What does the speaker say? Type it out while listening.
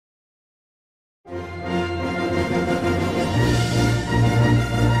So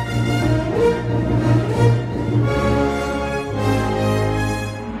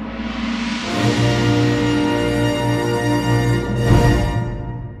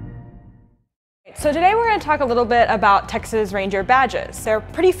today we're going to talk a little bit about Texas Ranger badges. They're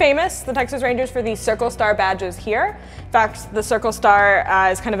pretty famous, the Texas Rangers, for these Circle Star badges here. In fact, the Circle Star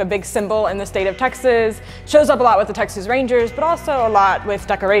is kind of a big symbol in the state of Texas. Shows up a lot with the Texas Rangers, but also a lot with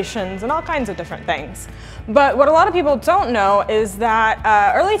decorations and all kinds of different things. But what a lot of people don't know is that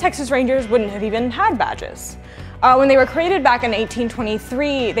early Texas Rangers wouldn't have even had badges. When they were created back in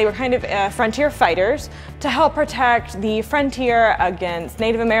 1823, they were kind of frontier fighters to help protect the frontier against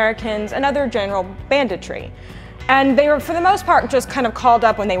Native Americans and other general banditry. And they were, for the most part, just kind of called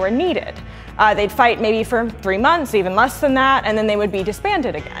up when they were needed. They'd fight maybe for 3 months, even less than that, and then they would be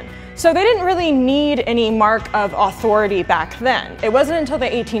disbanded again. So they didn't really need any mark of authority back then. It wasn't until the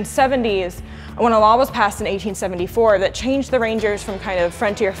 1870s, when a law was passed in 1874, that changed the Rangers from kind of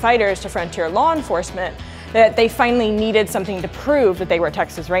frontier fighters to frontier law enforcement, that they finally needed something to prove that they were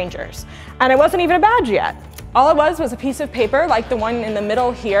Texas Rangers. And it wasn't even a badge yet. All it was a piece of paper like the one in the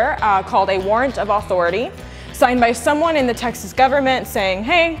middle here called a warrant of authority, signed by someone in the Texas government saying,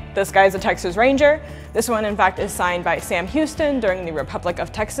 hey, this guy's a Texas Ranger. This one, in fact, is signed by Sam Houston during the Republic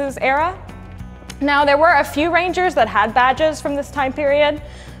of Texas era. Now, there were a few Rangers that had badges from this time period,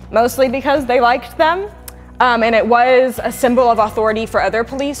 mostly because they liked them. And it was a symbol of authority for other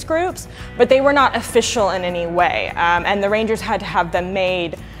police groups, but they were not official in any way. And the Rangers had to have them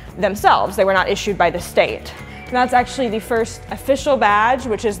made themselves. They were not issued by the state. And that's actually the first official badge,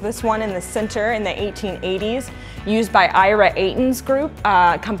 which is this one in the center in the 1880s, used by Ira Ayton's group,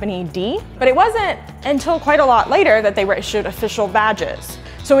 Company D. But it wasn't until quite a lot later that they were issued official badges.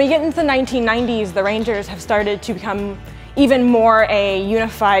 So when we get into the 1990s, the Rangers have started to become even more a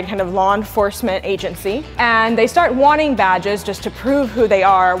unified kind of law enforcement agency. And they start wanting badges just to prove who they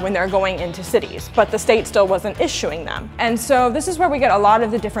are when they're going into cities, but the state still wasn't issuing them. And so this is where we get a lot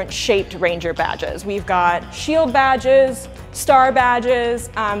of the different shaped Ranger badges. We've got shield badges, star badges.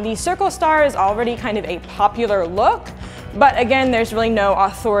 The Circle Star is already kind of a popular look, but again, there's really no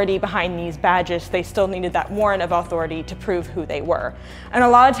authority behind these badges. They still needed that warrant of authority to prove who they were. And a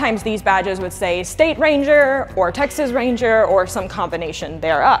lot of times these badges would say State Ranger or Texas Ranger or some combination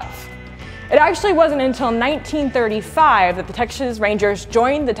thereof. It actually wasn't until 1935 that the Texas Rangers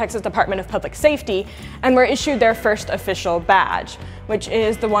joined the Texas Department of Public Safety and were issued their first official badge, which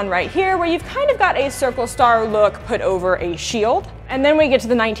is the one right here where you've kind of got a Circle Star look put over a shield. And then we get to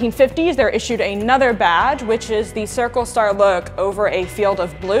the 1950s, they're issued another badge, which is the Circle Star look over a field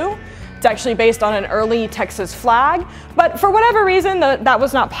of blue. It's actually based on an early Texas flag, but for whatever reason, that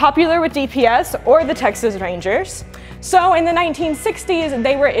was not popular with DPS or the Texas Rangers. So in the 1960s,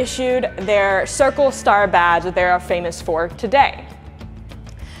 they were issued their Circle Star badge that they're famous for today.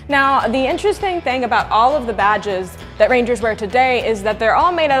 Now, the interesting thing about all of the badges that Rangers wear today is that they're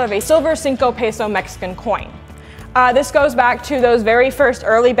all made out of a silver 5 peso Mexican coin. This goes back to those very first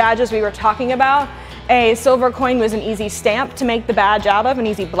early badges we were talking about. A silver coin was an easy stamp to make the badge out of, an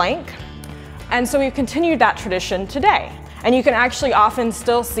easy blank. And so we've continued that tradition today. And you can actually often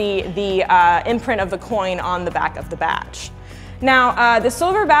still see the imprint of the coin on the back of the badge. Now, the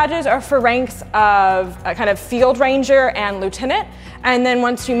silver badges are for ranks of a kind of field ranger and lieutenant. And then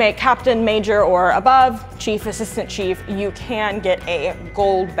once you make captain, major, or above, chief, assistant chief, you can get a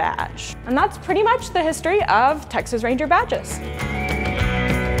gold badge. And that's pretty much the history of Texas Ranger badges.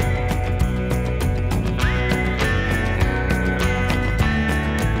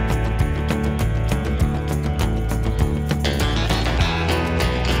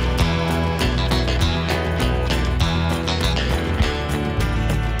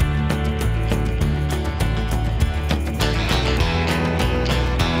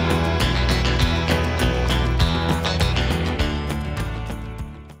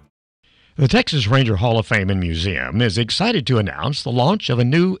 The Texas Ranger Hall of Fame and Museum is excited to announce the launch of a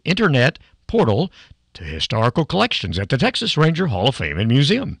new internet portal to historical collections at the Texas Ranger Hall of Fame and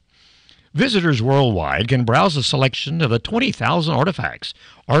Museum. Visitors worldwide can browse a selection of the 20,000 artifacts,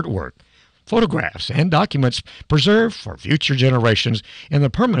 artwork, photographs, and documents preserved for future generations in the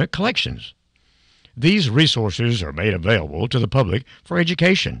permanent collections. These resources are made available to the public for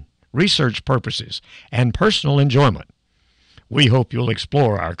education, research purposes, and personal enjoyment. We hope you'll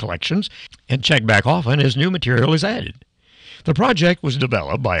explore our collections and check back often as new material is added. The project was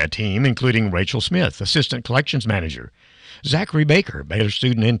developed by a team including Rachel Smith, Assistant Collections Manager, Zachary Baker, Baylor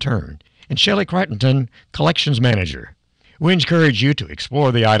Student Intern, and Shelley Crichton, Collections Manager. We encourage you to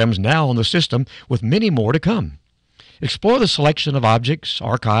explore the items now on the system with many more to come. Explore the selection of objects,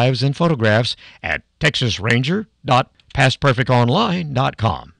 archives, and photographs at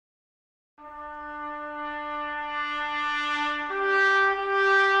texasranger.pastperfectonline.com.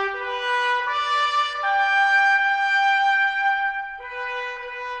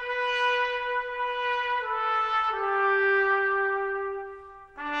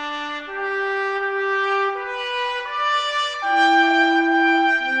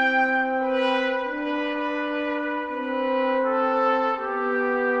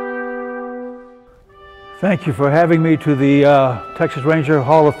 Thank you for having me to the Texas Ranger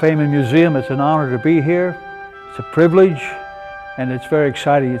Hall of Fame and Museum. It's an honor to be here. It's a privilege, and it's very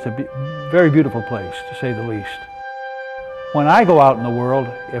exciting. It's a very beautiful place, to say the least. When I go out in the world,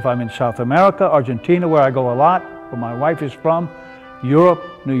 if I'm in South America, Argentina, where I go a lot, where my wife is from, Europe,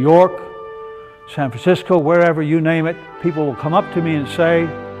 New York, San Francisco, wherever, you name it, people will come up to me and say,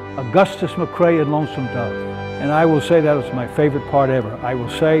 Augustus McCrae and Lonesome Dove. And I will say that is my favorite part ever. I will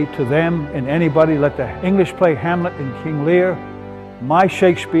say to them and anybody, let the English play Hamlet and King Lear. My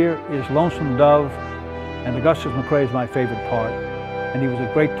Shakespeare is Lonesome Dove, and Augustus McCrae is my favorite part. And he was a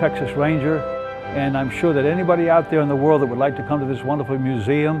great Texas Ranger, and I'm sure that anybody out there in the world that would like to come to this wonderful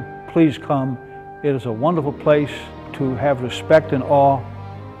museum, please come. It is a wonderful place to have respect and awe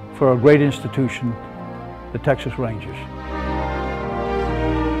for a great institution, the Texas Rangers.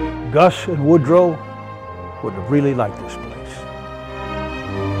 Gus and Woodrow would have really liked this place.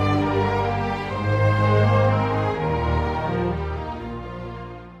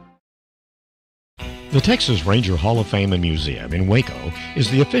 The Texas Ranger Hall of Fame and Museum in Waco is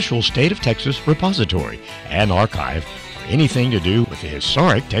the official state of Texas repository and archive for anything to do with the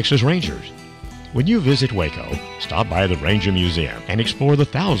historic Texas Rangers. When you visit Waco, stop by the Ranger Museum and explore the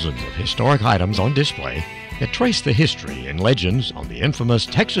thousands of historic items on display that trace the history and legends on the infamous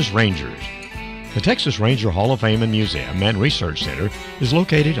Texas Rangers. The Texas Ranger Hall of Fame and Museum and Research Center is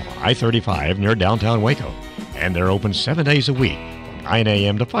located on I-35 near downtown Waco, and they're open 7 days a week from 9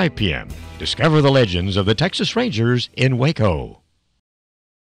 a.m. to 5 p.m. Discover the legends of the Texas Rangers in Waco.